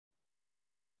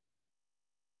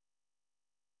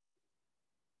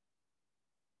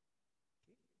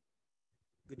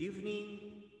Good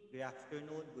evening, good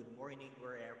afternoon, good morning,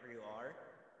 wherever you are.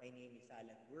 My name is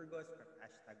Alan Burgos from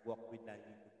 #wokwithLan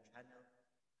YouTube channel.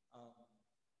 Um,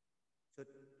 so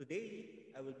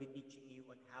today, I will be teaching you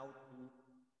on how to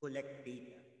collect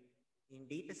data. In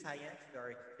data science,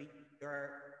 there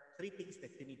are three things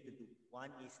that you need to do.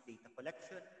 One is data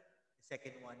collection. The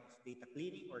second one is data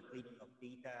cleaning or cleaning of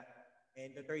data.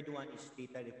 And the third one is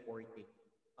data reporting.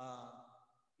 Uh,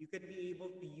 you can be able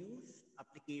to use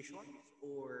applications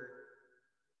or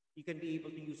you can be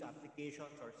able to use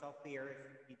applications or software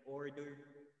in order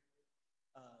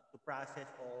to process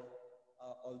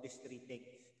all these three things.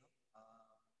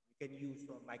 You can use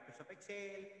Microsoft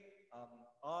Excel,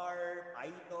 R,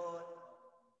 Python,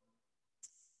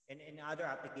 and other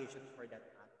applications for that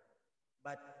matter.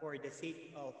 But for the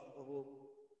sake of,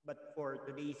 but for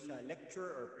today's lecture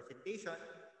or presentation,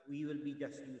 we will be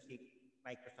just using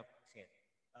Microsoft Excel.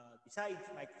 Besides,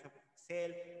 Microsoft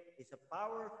Excel is a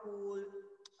powerful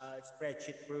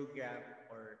spreadsheet program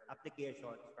or application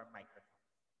from Microsoft.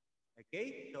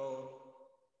 Okay, so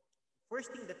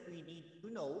first thing that we need to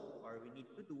know or we need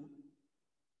to do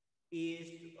is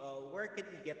where can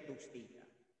we get those data?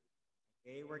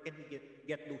 Okay, where can we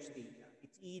get those data?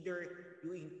 It's either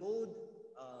you encode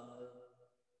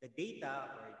the data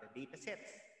or the data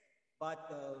sets, but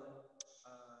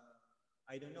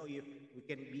I don't know if we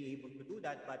can be able to do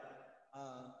that, but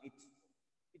it's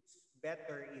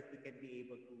better if we can be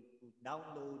able to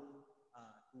download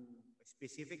to a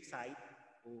specific site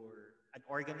or an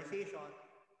organization,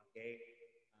 okay,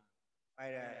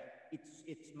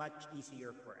 it's much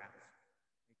easier for us.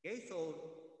 Okay, so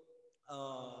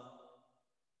uh,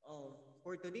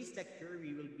 for today's lecture,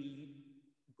 we will be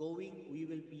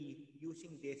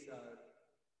using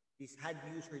this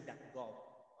haduser.gov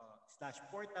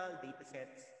 /portal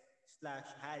datasets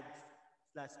 /hads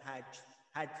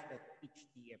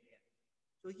hads.html.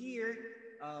 So here,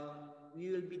 we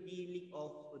will be dealing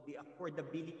of the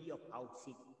affordability of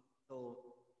housing. So,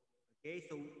 okay,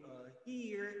 so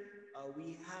here uh,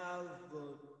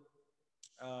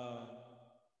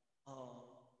 uh,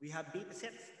 we have data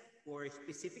sets for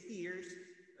specific years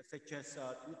such as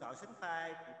 2005,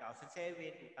 2007,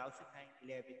 2009,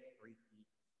 11, 13.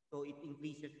 So it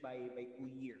increases by 2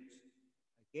 years.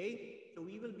 Okay, so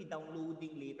we will be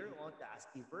downloading later on the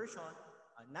ASCII version,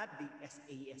 not the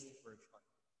SAS version.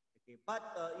 Okay, but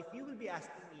if you will be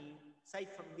asking me,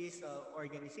 aside from this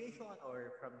organization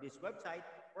or from this website,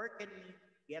 where can we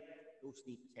get those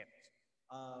data sets?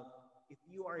 If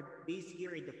you are based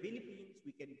here in the Philippines,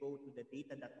 we can go to the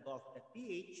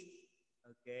data.gov.ph.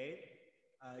 Okay,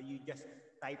 you just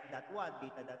type that one,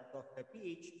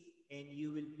 data.gov.ph, and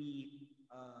you will be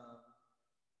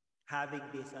having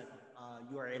this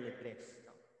URL address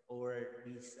or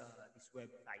this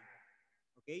website.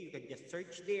 Okay, you can just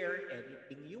search there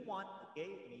anything you want. Okay,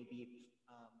 maybe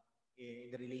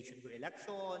in relation to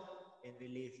election, in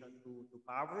relation to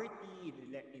poverty,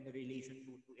 in relation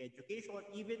to education,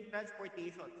 even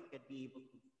transportation, you can be able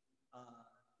to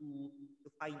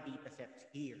find data sets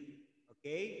here.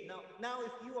 Okay, now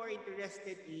if you are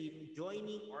interested in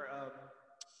joining or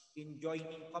in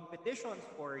joining competitions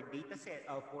for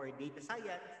for data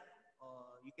science,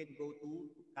 you can go to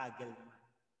Kaggle.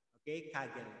 Okay,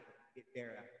 Kaggle.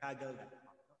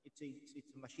 Kaggle.com. It's a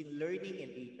machine learning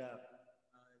and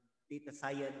data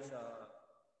science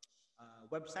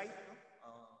website,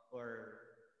 or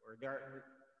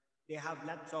they have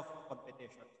lots of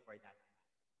competitions for that.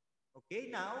 Okay,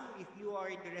 now if you are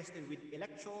interested with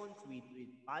elections, with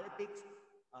politics,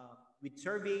 with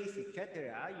surveys,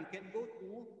 etc., you can go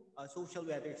to social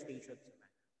weather stations.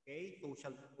 Okay,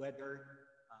 social weather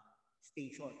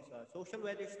stations. Social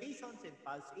weather stations in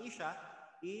Pulse Asia,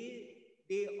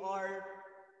 they are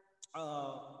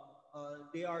uh,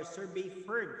 they are survey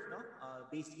firms, no?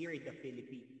 Based here in the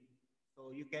Philippines.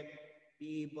 So you can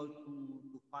be able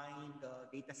to find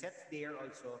data sets there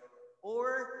also.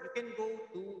 Or you can go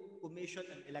to Commission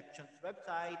on Elections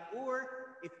website,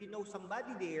 or if you know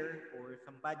somebody there or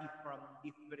somebody from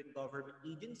different government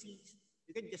agencies,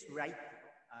 you can just write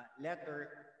a letter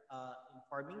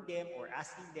informing them or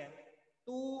asking them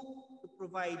to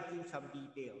provide you some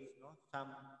details, no?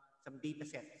 Some data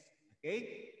sets, okay?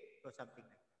 So something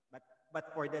like that.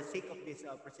 But for the sake of this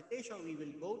presentation, we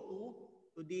will go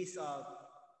to this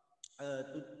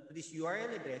to this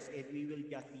URL address, and we will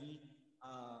just be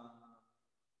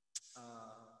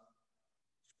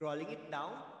scrolling it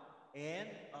down. And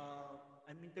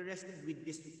I'm interested with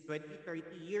this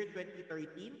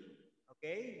 2013.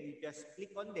 Okay, you just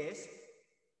click on this.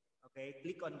 Okay,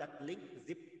 click on that link,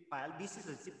 zip file. This is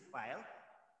a zip file.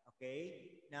 Okay,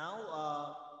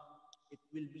 now it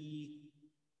will be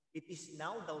It is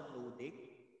now downloading.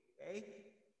 Okay.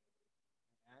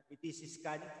 And it is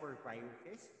scanning for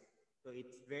viruses. So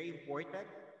it's very important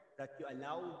that you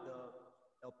allow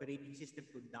the operating system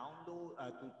to download,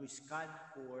 to scan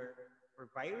for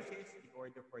viruses in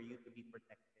order for you to be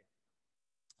protected.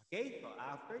 Okay, so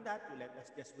after that, you let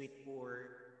us just wait for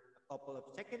a couple of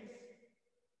seconds.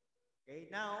 Okay,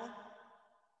 now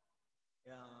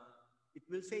it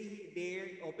will say there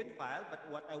open file, but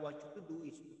what I want you to do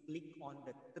is to click on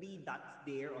the three dots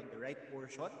there on the right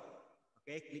portion.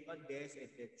 Okay, click on this and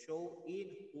then show in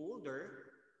folder.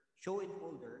 Show in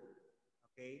folder.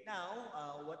 Okay,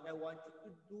 now what I want you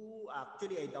to do,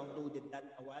 actually I downloaded that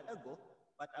a while ago,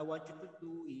 but I want you to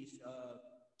do is,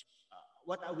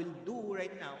 what I will do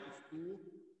right now is to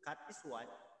cut this one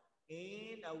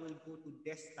and I will go to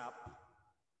desktop.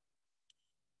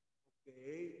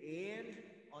 Okay, and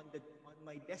on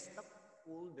my desktop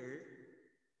folder,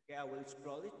 okay, I will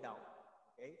scroll it down.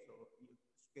 Okay, so you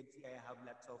can see I have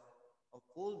lots of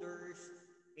folders,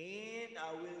 and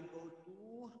I will go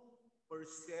to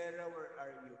Coursera. Where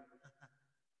are you?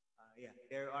 Yeah,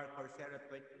 there are Coursera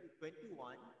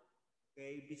 2021.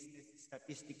 Okay, business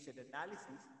statistics and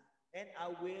analysis, and I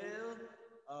will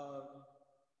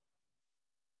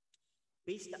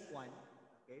paste that one.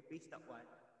 Okay, paste that one,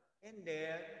 and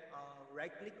then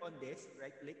right click on this,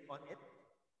 right click on it.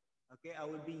 Okay, I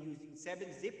will be using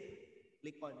 7-zip.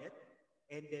 Click on it,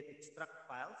 and then extract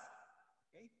files.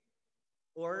 Okay,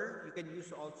 or you can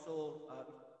use also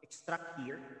extract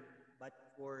here, but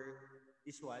for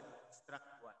this one,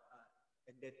 extract one,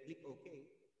 and then click OK.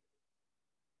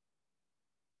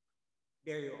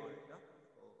 There you are. No?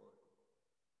 So,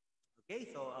 okay,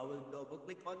 so I will double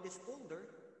click on this folder.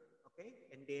 Okay,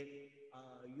 and then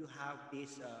you have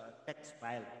this text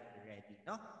file ready.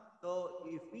 No? So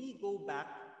if we go back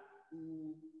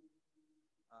to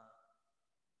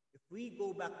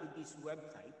this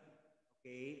website,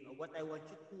 okay, what I want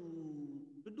you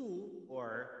to do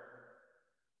or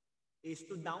is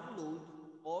to download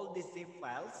all the zip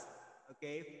files,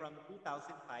 okay, from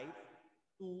 2005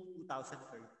 to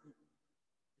 2013.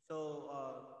 So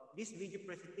this video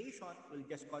presentation will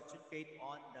just concentrate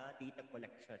on the data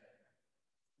collection.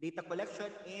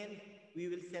 And we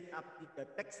will set up the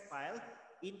text file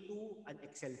into an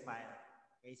Excel file,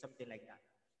 okay, something like that.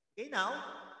 Okay, now,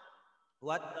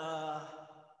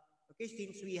 okay,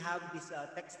 since we have this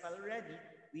text file ready,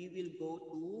 we will go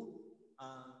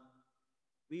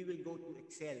to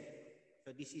Excel.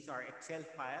 So this is our Excel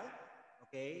file,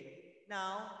 okay.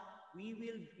 Now, we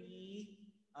will be,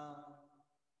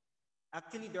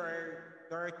 actually, there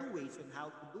are two ways on how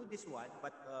to do this one,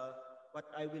 but what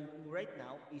I will do right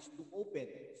now is to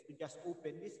just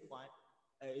open this one,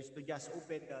 is to just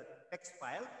open the text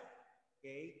file.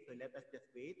 Okay, so let us just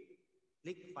wait.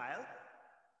 Click file,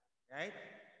 right?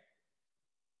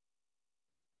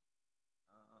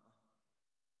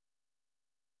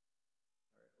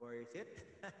 Where is it?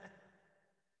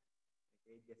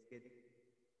 Okay, just kidding.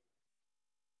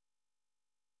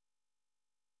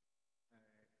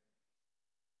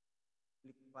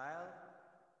 Click file.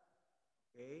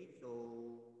 Okay, so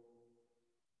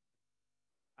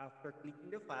after clicking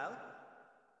the file,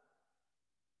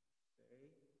 okay,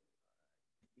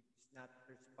 it's not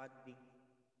responding.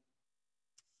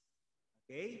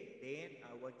 Okay, then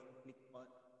I want you to click on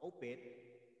open.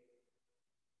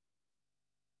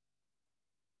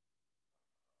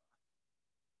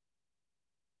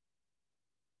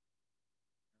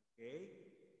 Okay,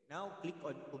 now click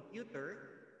on computer.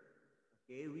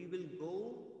 Okay, we will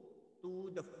go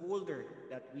to the folder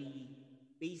that we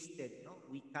pasted, no?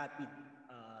 We copied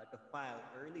the file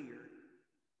earlier.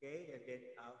 Okay, and then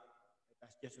let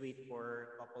us just wait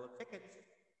for a couple of seconds.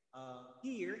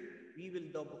 Here, we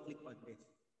will double click on this.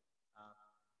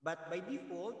 But by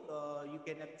default, you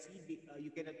cannot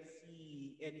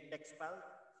see any text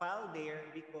file there,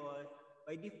 because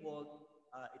by default,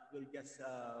 it will just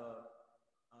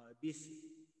this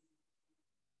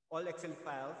all Excel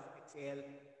files. Excel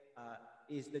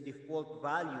is the default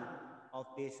value of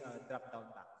this drop-down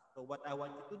box. So what I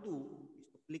want you to do is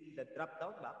to click the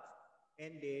drop-down box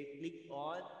and then click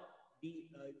on the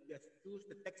just choose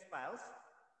the text files,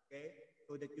 okay,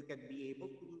 so that you can be able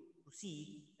to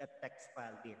see that text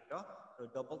file there. No? So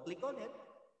double click on it.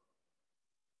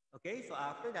 Okay, so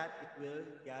after that, it will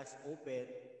just open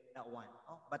that one.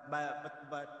 No? But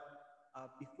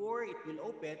before it will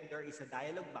open, there is a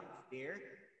dialog box there,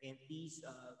 and please,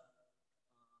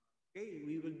 okay,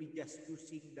 we will be just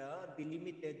choosing the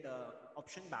delimited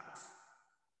option box,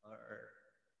 or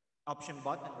option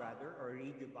button rather, or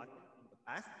radio button in the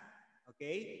past.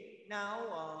 Okay,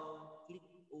 now click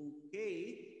OK.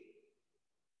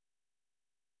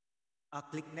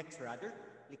 click next rather,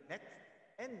 click next,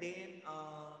 and then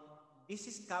this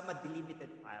is comma delimited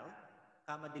file,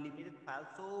 comma delimited file.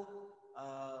 So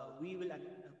we will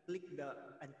click the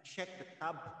and check the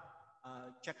tab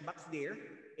checkbox there,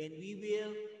 and we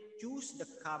will choose the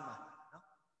comma, no?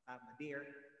 Comma there,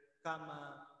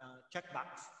 comma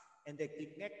checkbox, and then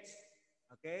click next.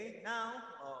 Okay, now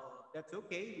that's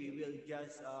okay. We will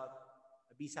just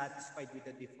be satisfied with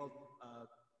the default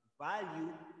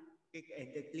value, okay,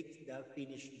 and then click the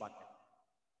finish button.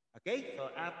 Okay, so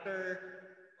uh,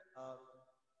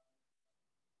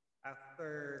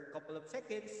 after a couple of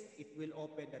seconds, it will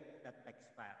open that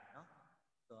text file. No?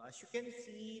 So as you can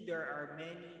see, there are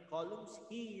many columns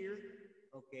here.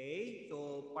 Okay,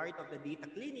 so part of the data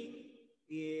cleaning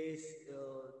is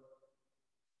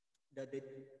the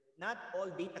not all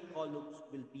data columns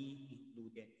will be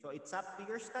included. So it's up to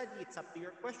your study, it's up to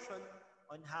your question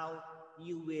on how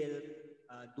you will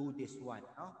do this one.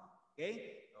 No?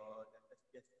 Okay, so let us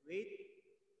just wait.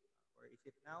 Where is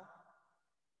it now?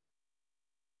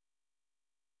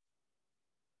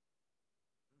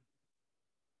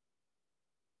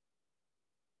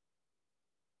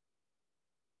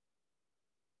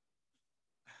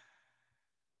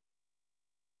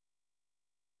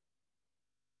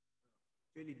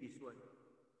 Really this one.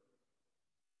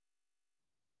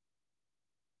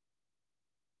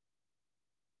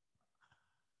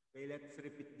 Okay, let's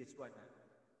repeat this one. Okay.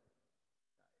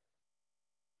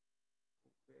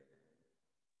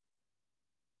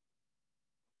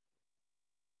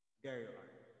 There you are.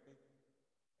 Okay.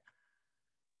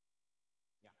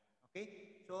 Yeah. Okay.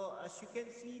 So as you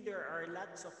can see, there are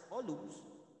lots of columns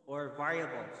or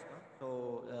variables. No?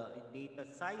 So in data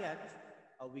science,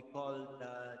 we call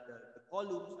the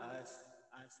columns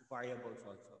as variables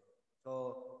also. So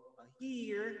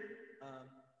here, um,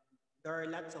 there are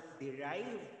lots of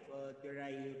derived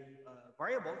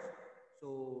variables.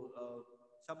 So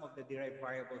some of the derived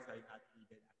variables are not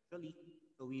needed actually.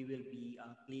 So we will be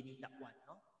cleaning that one.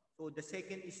 No? So the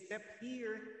second step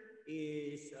here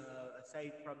is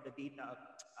aside from the data,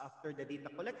 after the data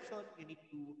collection, you need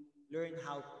to learn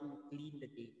how to clean the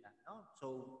data. No?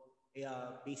 So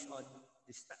based on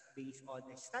based on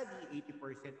a study,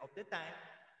 80% of the time,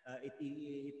 it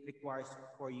requires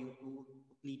for you to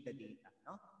clean the data.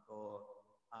 No? So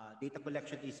data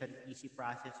collection is an easy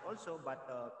process also, but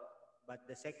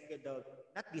the second,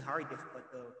 not the hardest, but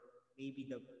maybe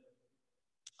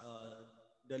uh,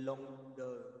 the long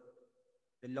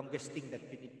the longest thing that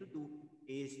you need to do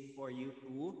is for you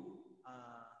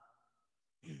uh,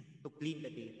 to clean the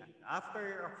data.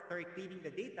 After cleaning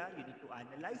the data, you need to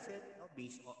analyze it, you know,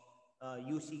 based on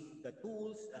using the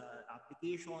tools,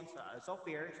 applications,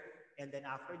 softwares, and then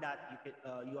after that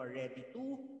you are ready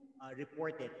to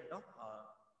report it, you know,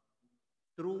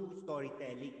 through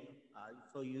storytelling.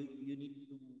 So you need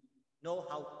to know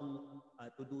how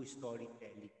to do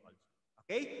storytelling also.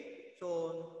 Okay,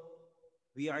 so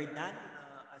we are done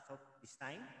as of this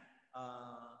time.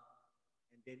 Uh,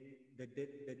 and then the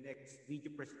next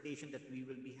video presentation that we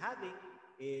will be having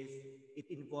is it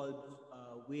involves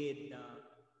with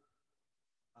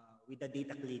the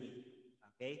data cleaning.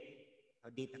 Okay, so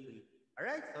data cleaning. All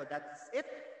right, so that's it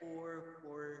uh,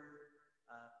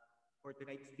 for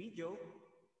tonight's video.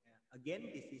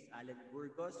 Again, this is Alan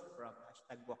Burgos from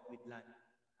 #WalkWithLan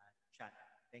chat.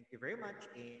 Thank you very much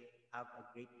and have a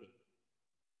great day.